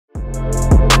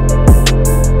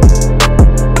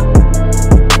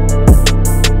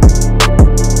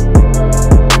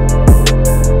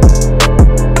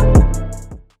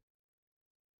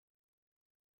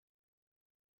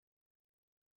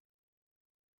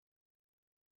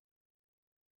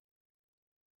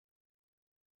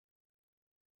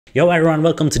Yo everyone,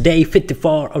 welcome to day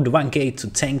 54 of the 1k to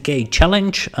 10k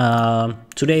challenge.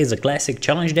 Today is a classic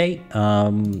challenge day,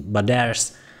 but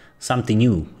there's something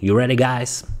new. You ready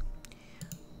guys?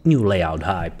 New layout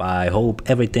hype. I hope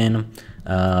everything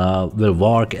will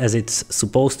work as it's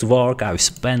supposed to work. I've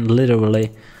spent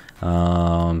literally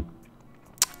the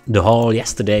whole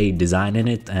yesterday designing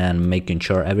it and making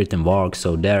sure everything works,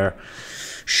 so there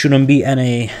shouldn't be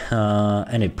any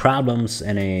problems,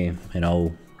 any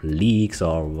leaks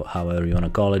or however you want to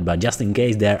call it. But just in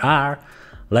case there are,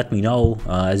 let me know.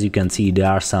 As you can see,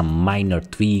 there are some minor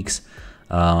tweaks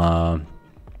down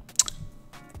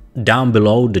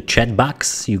below the chat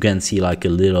box. You can see like a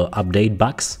little update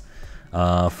box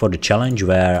for the challenge,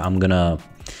 where I'm gonna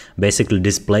basically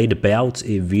display the payouts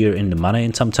if we're in the money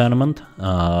in some tournament.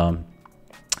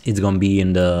 It's gonna be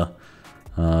in the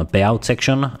payout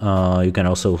section. You can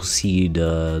also see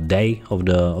the day of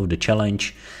the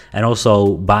challenge, and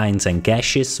also binds and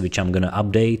cashes, which I'm gonna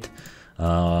update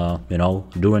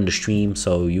during the stream,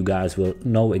 so you guys will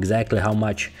know exactly how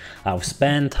much I've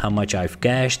spent, how much I've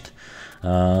cashed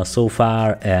so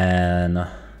far. And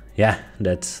yeah,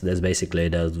 that's basically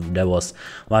that was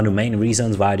one of the main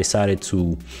reasons why I decided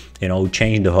to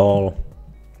change the whole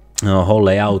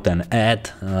layout and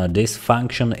add this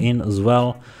function in as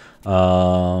well.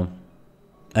 And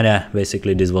yeah,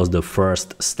 basically this was the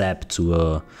first step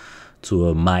to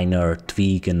a minor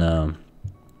tweak in the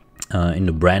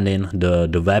branding.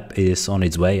 The web is on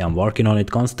its way. I'm working on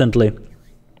it constantly,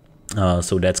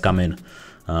 so that's coming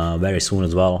very soon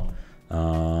as well.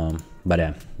 But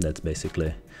yeah, that's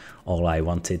basically all I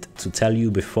wanted to tell you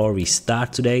before we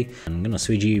start today. I'm gonna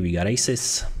switch. We got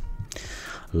aces,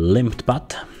 limped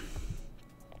pot.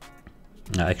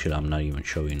 Actually, I'm not even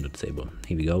showing the table.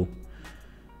 Here we go.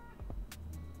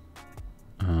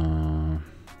 Let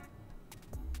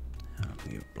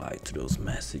me reply to those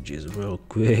messages real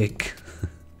quick.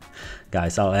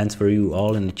 Guys, I'll answer you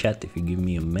all in the chat if you give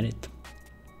me a minute.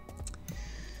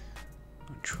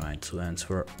 I'll try to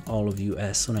answer all of you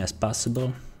as soon as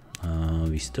possible.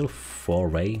 We still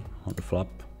 4-way on the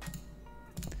flop.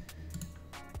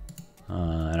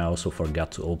 And I also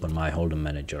forgot to open my hold'em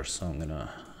manager, so I'm gonna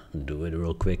do it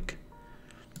real quick.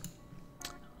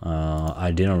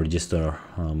 I didn't register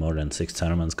more than 6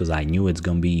 tournaments because I knew it's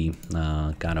gonna be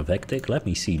kind of hectic. Let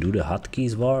me see, do the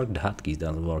hotkeys work? The hotkeys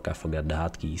doesn't work. I forgot the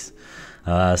hotkeys.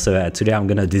 So today I'm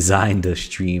gonna design the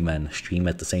stream and stream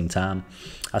at the same time.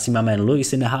 I see my man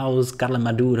Luis in the house. Karlen,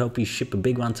 my dude, hope you ship a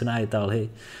big one tonight.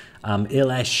 I'm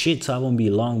ill as shit, so I won't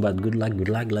be long, but good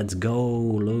luck, let's go.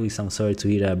 Luis, I'm sorry to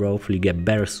hear that, bro. Hopefully you get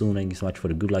better soon. Thank you so much for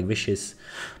the good luck wishes.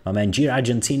 My man G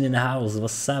Argentine in the house.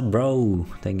 What's up, bro?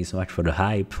 Thank you so much for the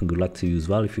hype. Good luck to you as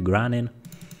well if you're grinding.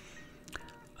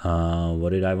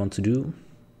 What did I want to do?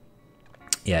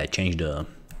 Yeah, change the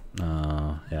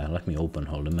yeah, let me open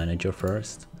hold'em manager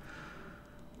first.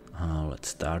 Let's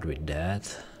start with that.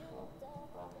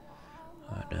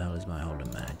 Where the hell is my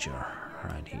hold'em manager?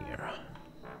 Right here.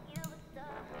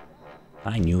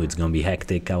 I knew it's gonna be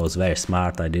hectic. I was very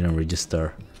smart. I didn't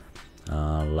register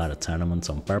a lot of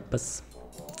tournaments on purpose.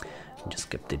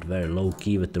 Just kept it very low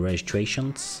key with the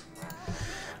registrations.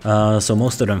 So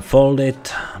most of them folded.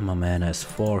 My man has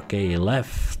 4k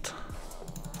left.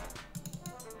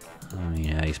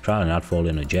 Yeah, he's probably not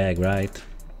folding a jag, right?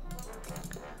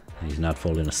 He's not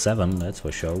folding a 7, that's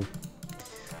for sure.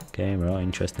 Okay, bro,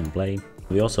 interesting play.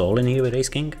 We also all in here with ace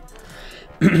king.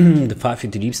 The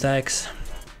 550 deep stacks.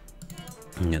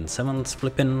 And then 7's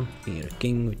flipping. Here,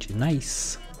 king, which is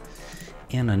nice.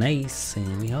 And an ace,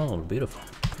 and we all beautiful.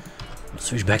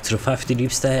 Switch back to the 550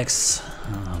 deep stacks.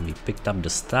 We picked up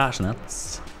the stars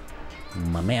nuts.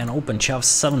 My man open shove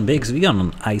 7 bigs. We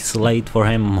gonna isolate for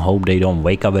him. Hope they don't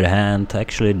wake up with a hand.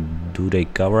 Actually, do they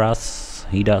cover us?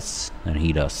 He does, and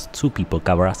he does. 2 people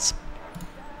cover us.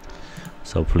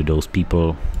 So hopefully those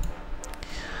people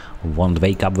won't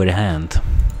wake up with a hand.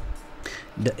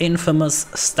 The infamous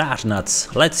start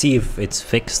nuts. Let's see if it's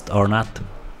fixed or not.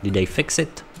 Did they fix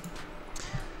it?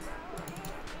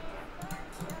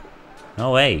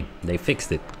 No way, they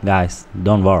fixed it. Guys,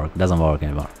 don't work, doesn't work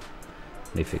anymore.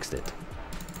 They fixed it.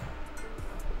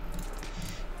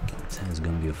 It's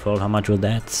gonna be a fold. How much was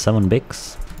that? 7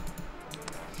 bigs.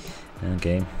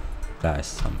 Okay,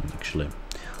 guys, I'm actually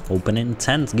opening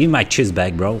 10. Give me my chips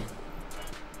back, bro.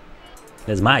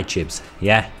 That's my chips.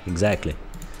 Yeah, exactly.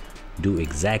 Do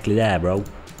exactly that, bro.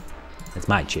 That's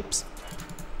my chips.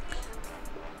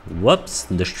 Whoops,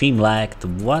 the stream lagged.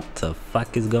 What the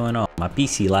fuck is going on? My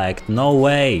PC lagged. No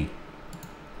way.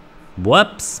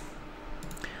 Whoops.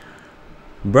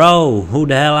 Bro, who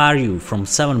the hell are you? From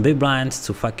 7 big blinds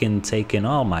to fucking taking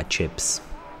all my chips.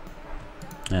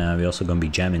 We're also gonna be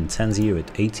jamming 10s here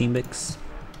with 18 bigs.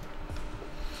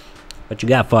 What you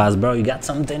got for us, bro? You got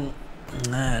something?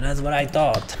 That's what I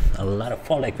thought. A lot of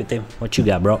fall equity. What you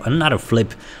got, bro? Another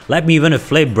flip. Let me win a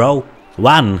flip, bro.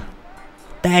 One.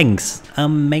 Thanks.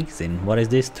 Amazing. What is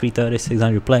this? 330,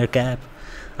 600 player cap.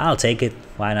 I'll take it.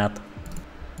 Why not?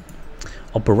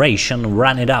 Operation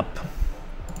Run It Up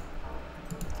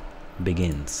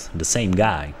begins. The same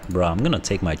guy. Bro, I'm gonna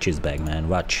take my chips back, man.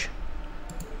 Watch.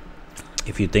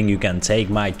 If you think you can take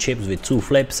my chips with 2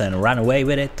 flips and run away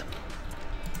with it,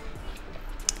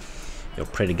 you're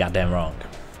pretty goddamn wrong.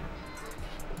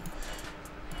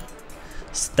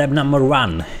 Step number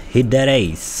 1. Hit that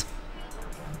ace.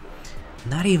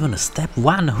 Not even a step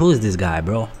 1. Who is this guy,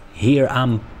 bro? Here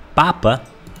I'm Papa.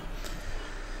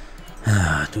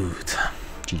 Dude.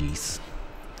 GG's.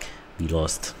 We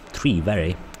lost 3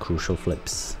 very crucial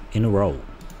flips in a row.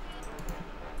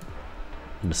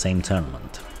 In the same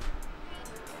tournament.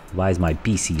 Why is my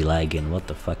PC lagging? What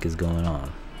the fuck is going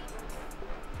on?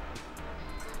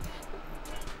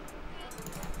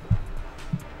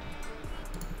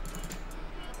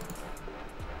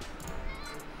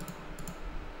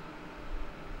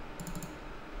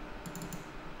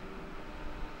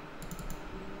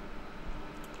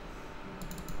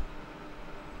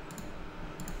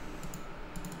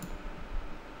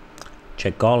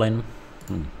 Check call in.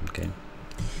 Okay.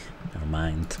 Never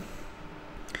mind.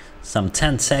 Some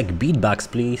 10-sec beatbox,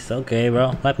 please. Okay,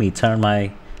 bro. Let me turn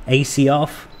my AC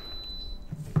off.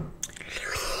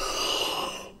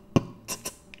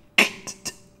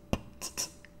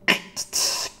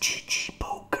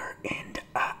 Poker and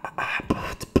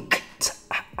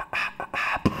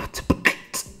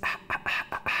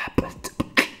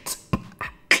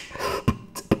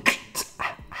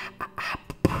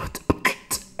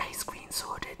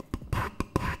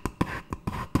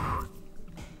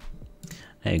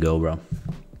there you go, bro.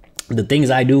 The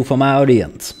things I do for my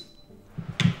audience.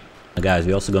 Guys,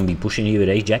 we're also gonna be pushing here with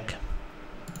ace jack.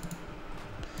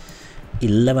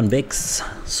 11 bigs.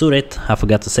 Suited. I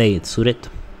forgot to say it. Suited.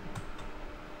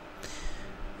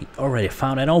 We already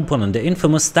found an opponent. The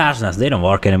infamous stars nest. They don't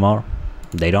work anymore.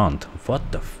 They don't.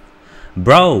 What the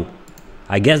bro?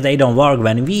 I guess they don't work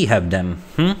when we have them.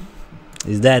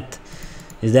 Is that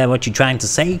what you're trying to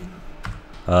say?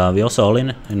 We also all in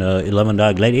a 11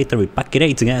 gladiator with pocket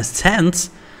 8s against 10s.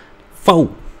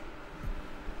 Foe.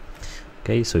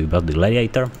 Okay, so we brought the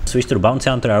gladiator. Switch to the bounty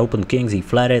hunter. I opened kings. He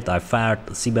flatted. I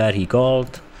fired. C-bet. He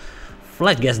called.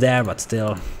 Flash gets there, but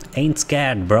still ain't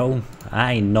scared, bro.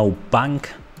 I ain't no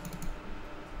punk.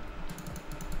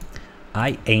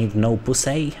 I ain't no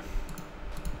pussy.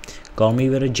 Call me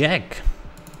with a jack.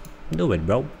 Do it,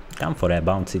 bro. Come for that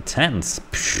bounty 10s.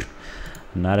 Psh,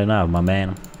 not enough, my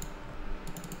man.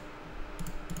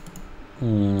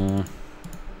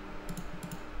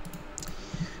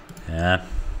 Yeah.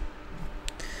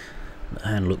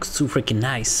 And looks too freaking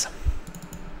nice.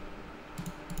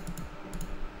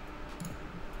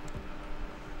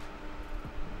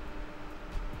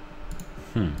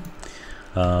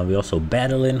 We also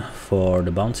battling for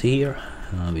the bounty here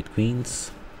with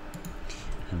queens,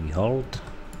 and we hold.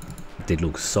 It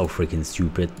looks so freaking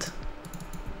stupid.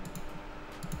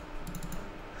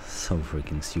 So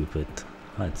freaking stupid.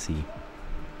 Let's see.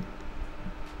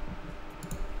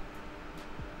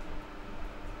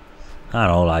 I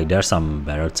don't know, like there's some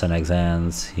better 10x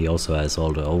hands. He also has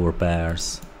all the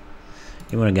overpairs.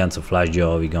 Even against a flash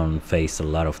draw, we're gonna face a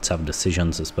lot of tough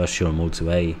decisions, especially on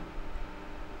multi-way.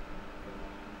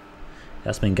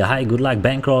 Jasmine Kahai, good luck.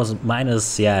 Bankrolls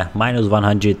minus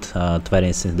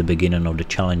 120 since the beginning of the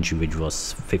challenge, which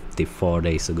was 54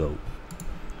 days ago.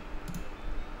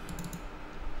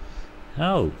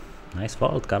 Oh, nice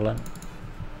fault, Karlen.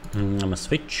 I'm gonna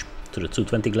switch to the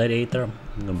 220 gladiator.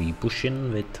 I'm gonna be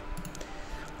pushing with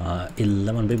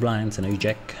 11 big blinds and a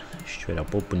jack, straight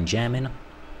up open jamming.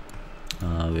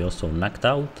 We also knocked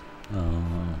out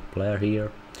player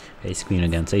here, ace queen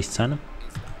against ace 10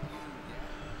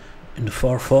 in the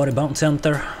 440 bounty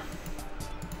hunter.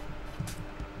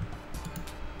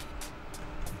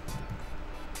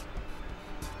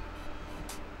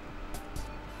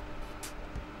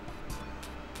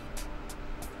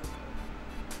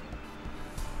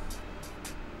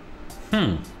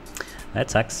 That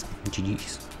sucks.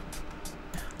 GG's.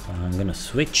 I'm gonna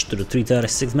switch to the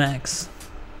 336 max.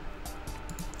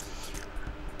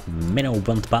 Minnow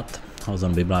bunt pot. I was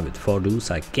on big blind with 4 deuce.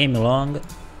 I came along.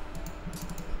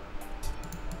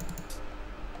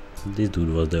 This dude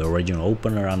was the original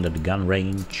opener under the gun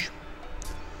range.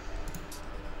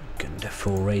 Can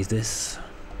therefore raise this.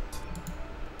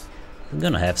 I'm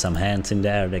gonna have some hands in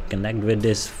there that connect with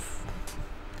this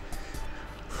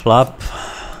flop.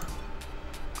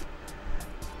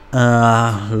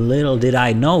 Little did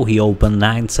I know he opened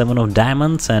 9-7 of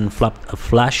diamonds and flopped a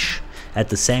flush at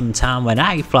the same time when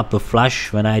I flop a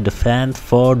flush when I defend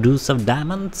 4 deuce of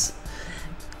diamonds.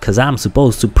 Cause I'm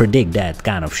supposed to predict that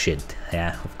kind of shit.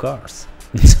 Yeah, of course.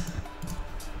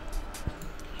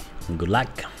 Good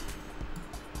luck.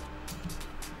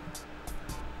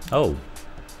 Oh,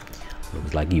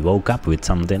 looks like he woke up with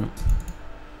something.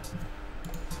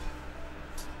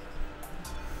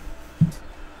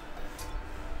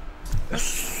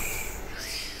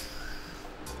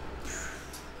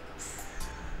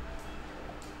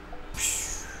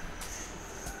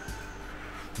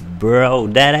 Bro,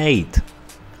 that ate.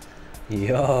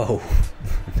 Yo,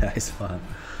 nice one.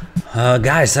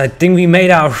 Guys, I think we made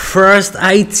our first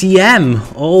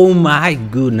ITM. Oh my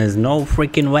goodness, no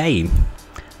freaking way.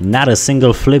 Not a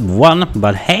single flip won,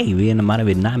 but hey, we in the money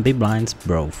with 9 big blinds,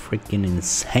 bro. Freaking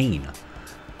insane.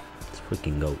 Let's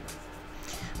freaking go.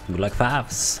 Good luck,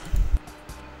 fives.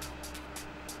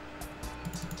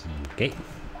 Okay.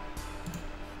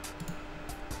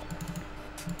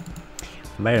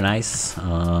 Very nice.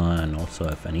 And also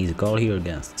have an easy call here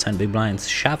against 10 big blinds.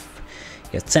 Shove.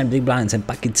 Yes, 10 big blinds and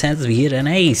pocket tens. We hit an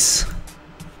ace.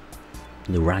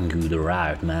 The Rangoon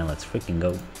arrived, man. Let's freaking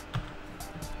go.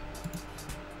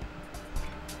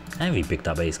 And we picked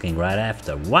up ace king right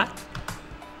after. What?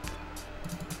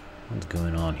 What's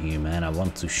going on here, man? I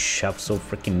want to shove so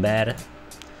freaking bad.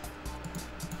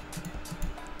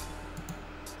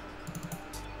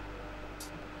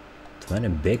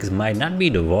 $20 bigs might not be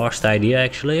the worst idea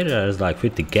actually. There's like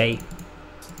 50k.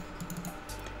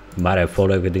 But I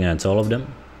fold everything against all of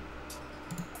them.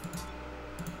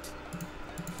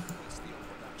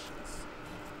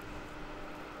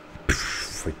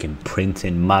 Freaking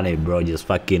printing money, bro. Just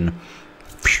fucking,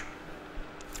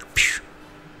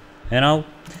 you know.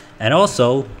 And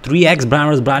also 3x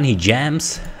blind blind, he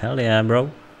jams. Hell yeah, bro.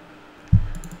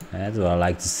 That's what I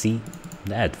like to see.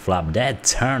 That flop, that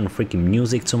turn, freaking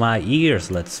music to my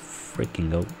ears. Let's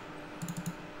freaking go.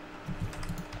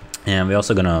 And we're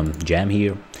also gonna jam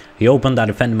here. He opened, I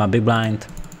defended my big blind.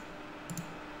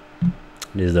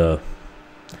 This is the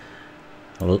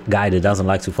guy that doesn't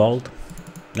like to fold.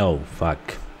 Oh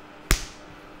fuck.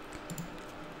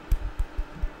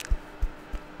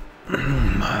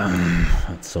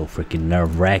 That's so freaking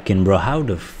nerve-wracking, bro. How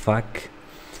the fuck?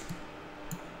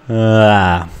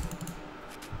 I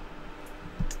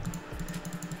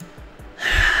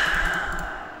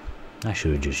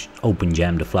should have just open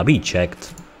jammed the flop. He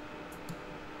checked.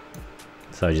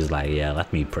 So I just like, yeah,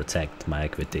 let me protect my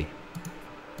equity.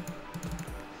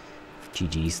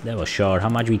 GG's, that was short. How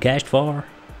much we cashed for?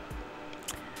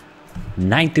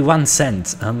 91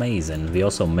 cents. Amazing. We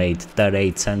also made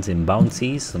 38 cents in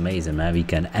bounties. Amazing, man. We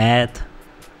can add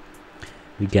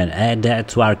that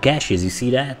to our cashes. You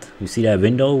see that? You see that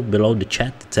window below the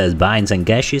chat? It says binds and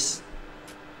cashes.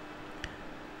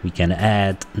 We can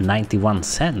add 91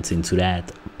 cents into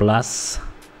that plus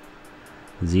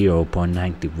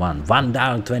 0.91.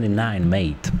 $1.29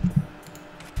 made.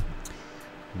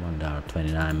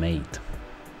 $1.29 made.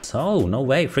 So no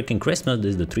way, freaking Christmas.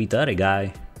 This is the 330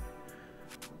 guy.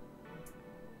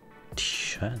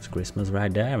 That's Christmas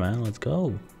right there, man. Let's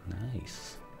go.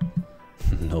 Nice.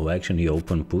 No action. He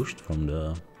open pushed from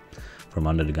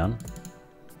under the gun.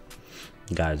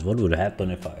 Guys, what would happen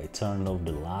if I turned off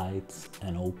the lights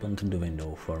and opened the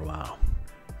window for a while?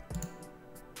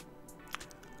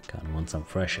 Kind of want some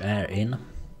fresh air in.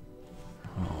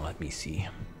 Oh, let me see.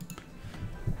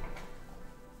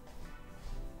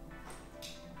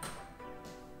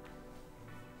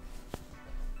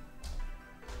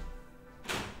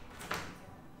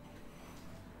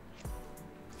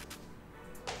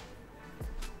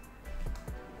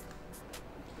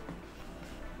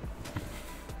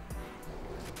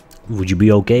 Would you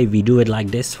be okay if we do it like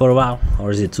this for a while,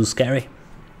 or is it too scary?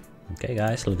 Okay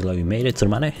guys, looks like we made it to the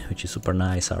money, which is super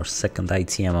nice. Our second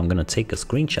ITM. I'm gonna take a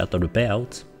screenshot of the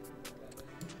payout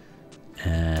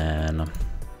and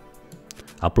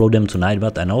upload them to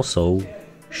Nightbot and also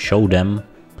show them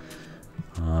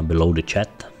below the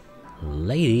chat.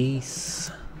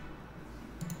 Ladies,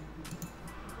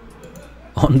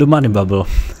 on the money bubble.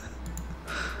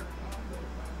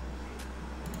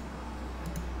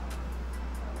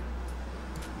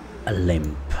 A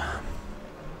limp.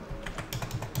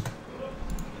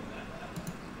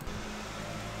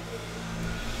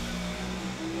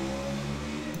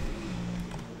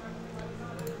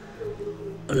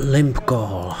 A limp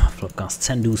call. Flop costs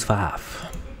 10 deuce 5.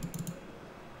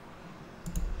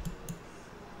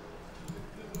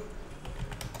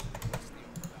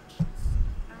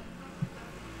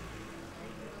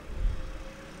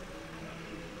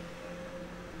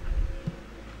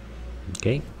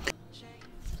 Okay.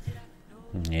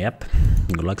 Yep.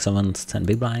 Good luck, 7s, 10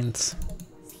 big blinds.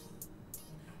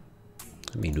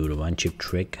 Let me do the one chip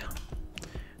trick.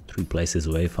 3 places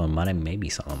away from money, maybe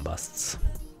someone busts.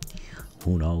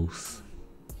 Who knows?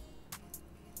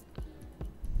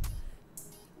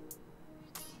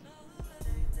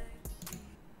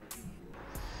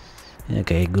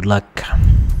 Okay, good luck.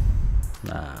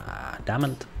 Damn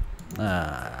it.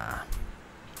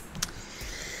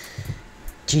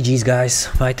 GG's, guys.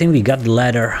 I think we got the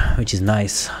ladder, which is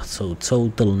nice. So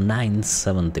total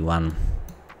 971.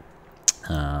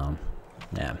 Yeah,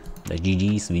 the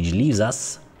GG's, which leaves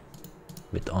us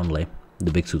with only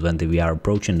the big 220. We are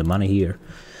approaching the money here.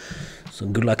 So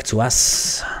good luck to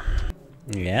us.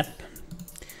 Yep.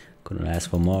 Couldn't ask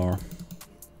for more.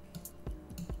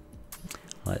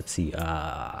 Let's see.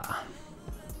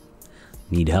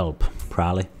 Need help,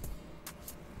 probably.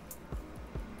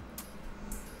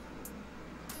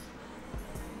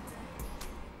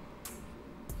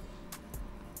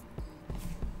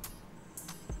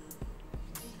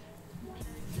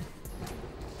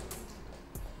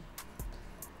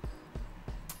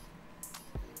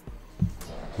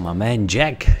 My man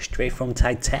Jack, straight from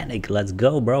Titanic. Let's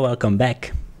go, bro. Welcome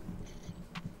back.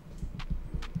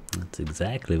 That's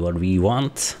exactly what we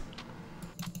want.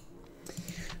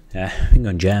 Yeah, we're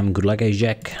gonna jam. Good luck, guys,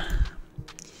 Jack.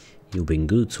 You've been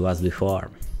good to us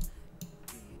before.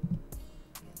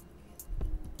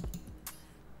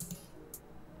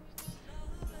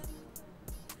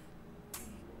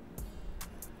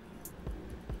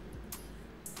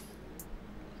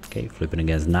 Okay, flipping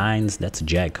against 9s. That's a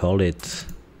jack. Hold it.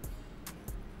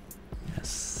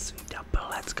 Yes, double.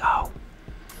 Let's go.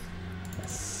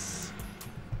 Yes.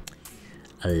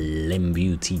 A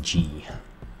Limbu TG.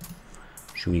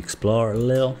 Should we explore a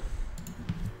little?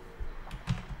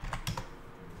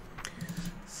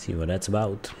 See what that's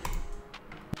about.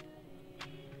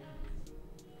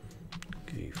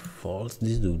 Okay, false.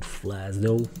 This dude flash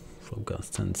though. Focus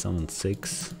 10, 7,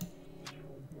 6.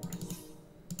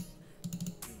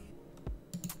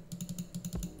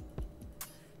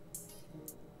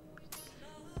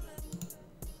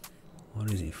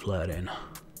 What is he flat in?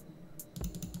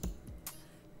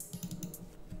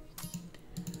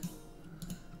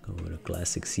 Go with a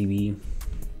classic CB.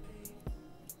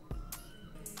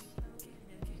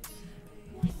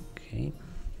 Okay.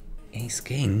 Ace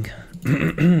King.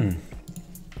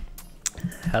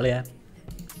 Hell yeah.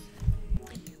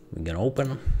 We're gonna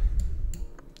open.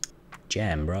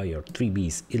 Jam, bro. Your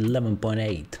 3B's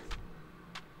 11.8.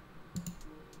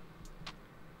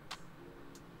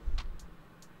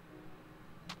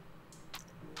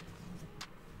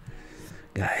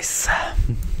 Guys,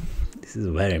 this is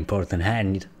a very important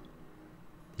hand.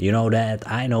 You know that,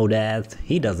 I know that,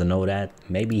 he doesn't know that,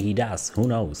 maybe he does, who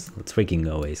knows. Let's freaking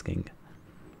go, Ace King.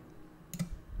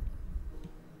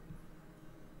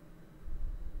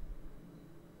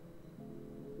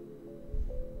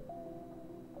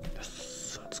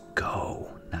 Yes, let's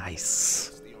go,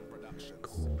 nice.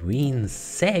 Queen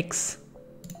 6.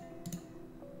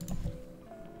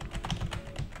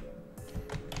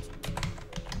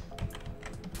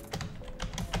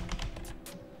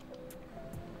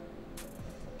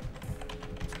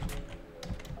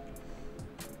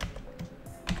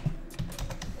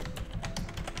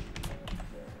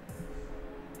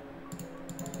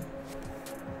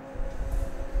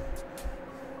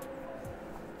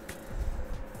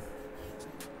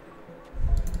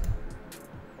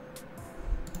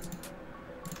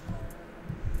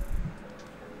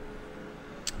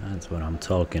 That's what I'm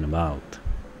talking about.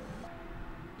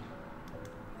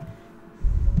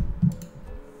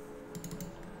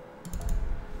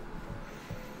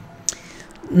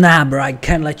 Nah, bro, I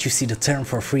can't let you see the turn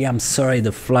for free. I'm sorry,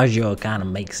 the flush draw kind of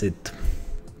makes it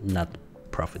not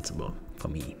profitable for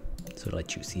me. So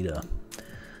let you see the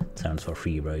turns for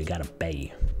free, bro. You gotta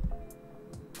pay.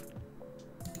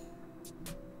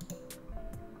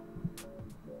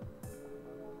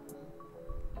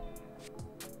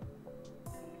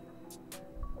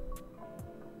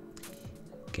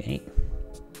 Okay.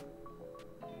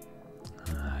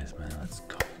 Nice, man. Let's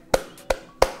go.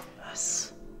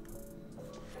 Yes.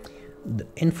 The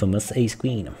infamous ace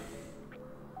queen.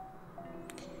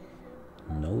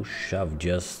 No shove,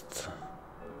 just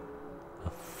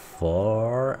a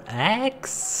 4x.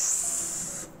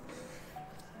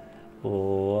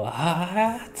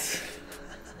 What?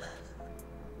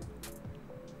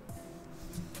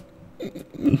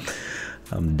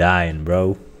 I'm dying,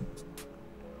 bro.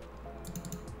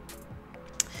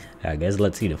 I guess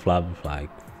let's see the flop.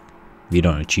 Like, we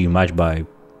don't achieve much by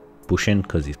pushing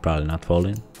because he's probably not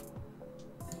folding.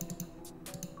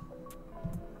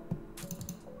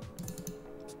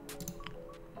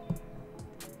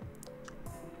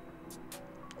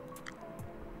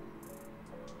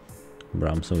 Bro,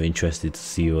 I'm so interested to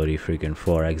see what he freaking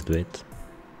 4x do it.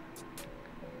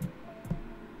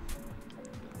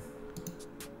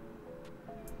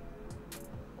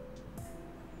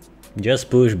 Just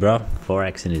push, bro.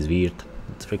 4x in is weird.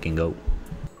 Let's freaking go.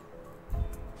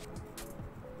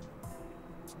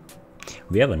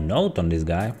 We have a note on this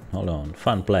guy. Hold on.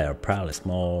 Fun player, probably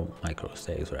small, micro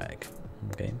stakes rag.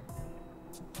 Okay.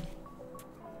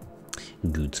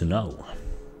 Good to know.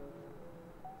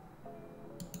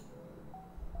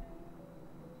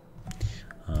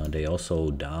 They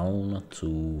also down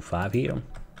to 5 here.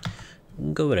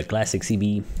 Go with a classic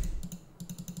CB.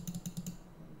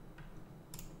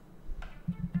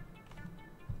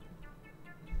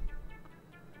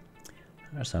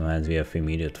 There's some hands we have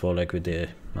immediate full equity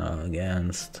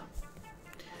against.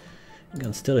 You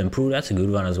can still improve. That's a good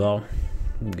one as well.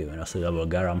 Giving us a double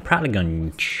guard. I'm probably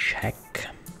gonna check.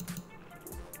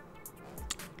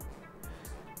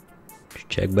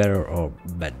 Check better or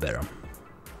bet better?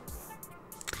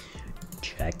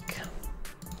 Check.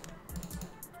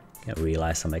 Can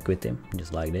realize some equity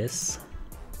just like this.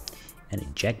 And a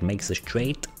jack makes a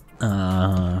straight.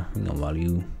 No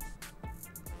value.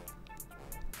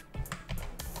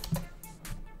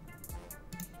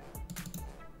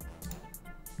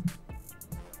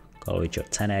 Call with your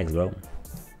 10x, bro.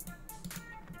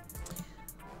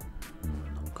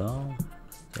 No go.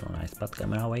 Still a nice spot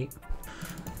camera away.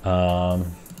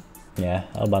 Yeah,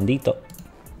 El Bandito.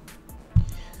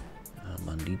 El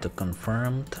Bandito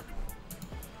confirmed.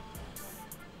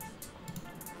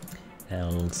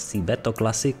 El Cibeto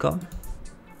Clásico.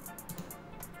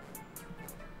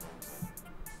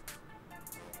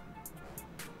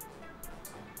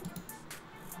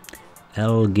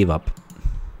 El Give Up.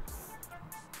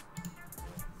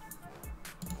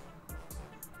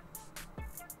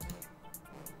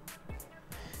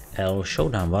 El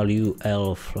Showdown Value,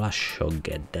 El Flasho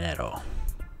Guerrero.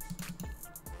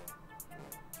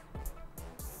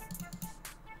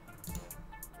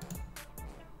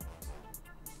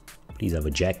 Please have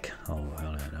a jack. Oh,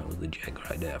 well, yeah, that was the jack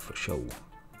right there for sure.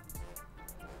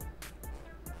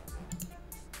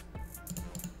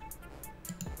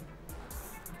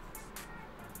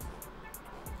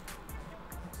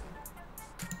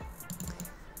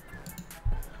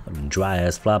 Dry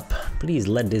ass flop. Please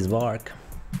let this work.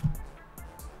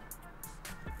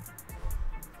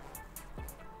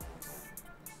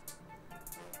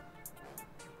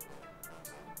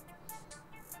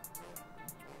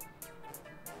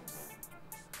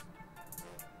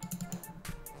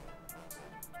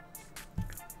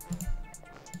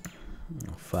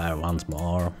 Fire once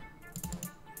more.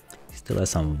 Still has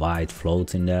some white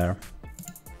floats in there.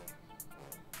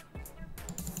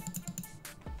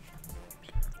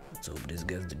 Let's hope this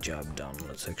gets the job done.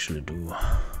 Let's actually do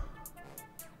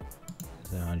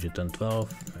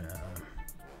 112. Yeah.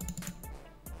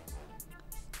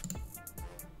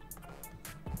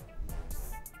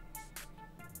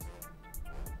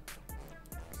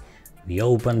 We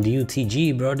opened the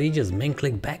UTG, bro. They just main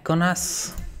click back on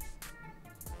us.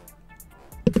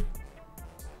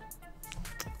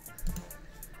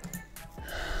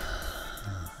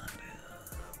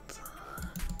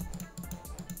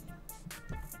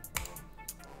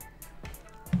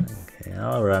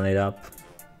 I'll run it up.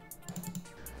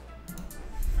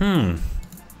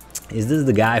 Is this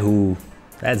the guy who...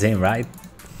 That's him, right?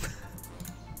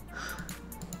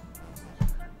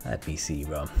 Let me see,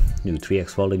 bro. Do 3x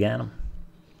fold again?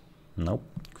 Nope.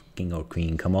 King or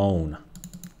queen, come on.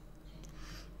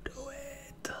 Do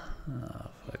it.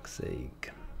 Oh, fuck's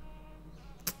sake.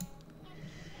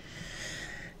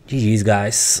 GG's,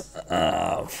 guys.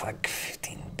 Fuck,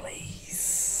 15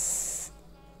 plays.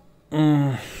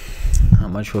 How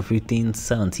much for 15?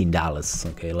 $17.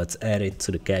 Okay, let's add it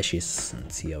to the cashes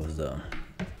and see how's the...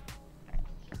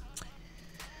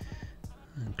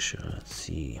 Actually, let's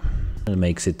see. That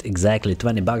makes it exactly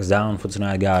 20 bucks down for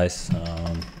tonight, guys.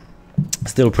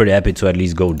 Still pretty happy to at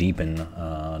least go deep in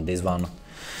this one.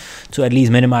 To at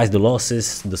least minimize the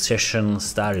losses. The session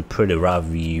started pretty rough.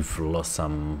 We've lost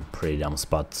some pretty dumb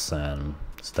spots and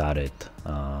started,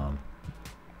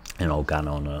 you know, kind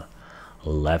of on a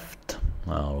left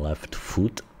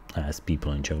foot, as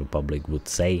people in Czech Republic would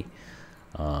say.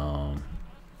 So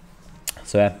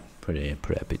yeah, pretty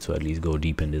happy to at least go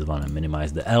deep in this one and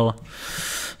minimize the L.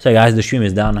 So guys, the stream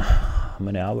is done. How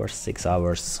many hours? 6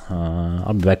 hours.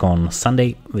 I'll be back on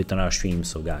Sunday with another stream.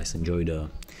 So guys, enjoy the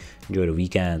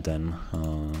weekend, and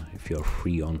if you're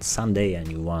free on Sunday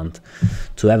and you want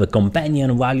to have a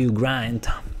companion while you grind,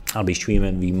 I'll be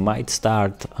streaming. We might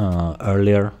start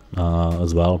earlier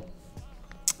as well.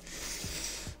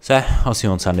 So I'll see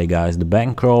you on Sunday, guys. The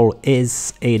bankroll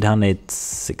is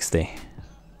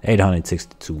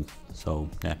 862. So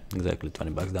yeah, exactly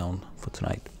 $20 down for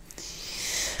tonight.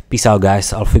 Peace out,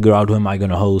 guys. I'll figure out who am I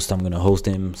gonna host. I'm gonna host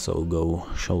him, so go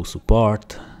show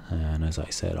support. And as I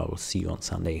said, I will see you on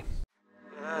Sunday.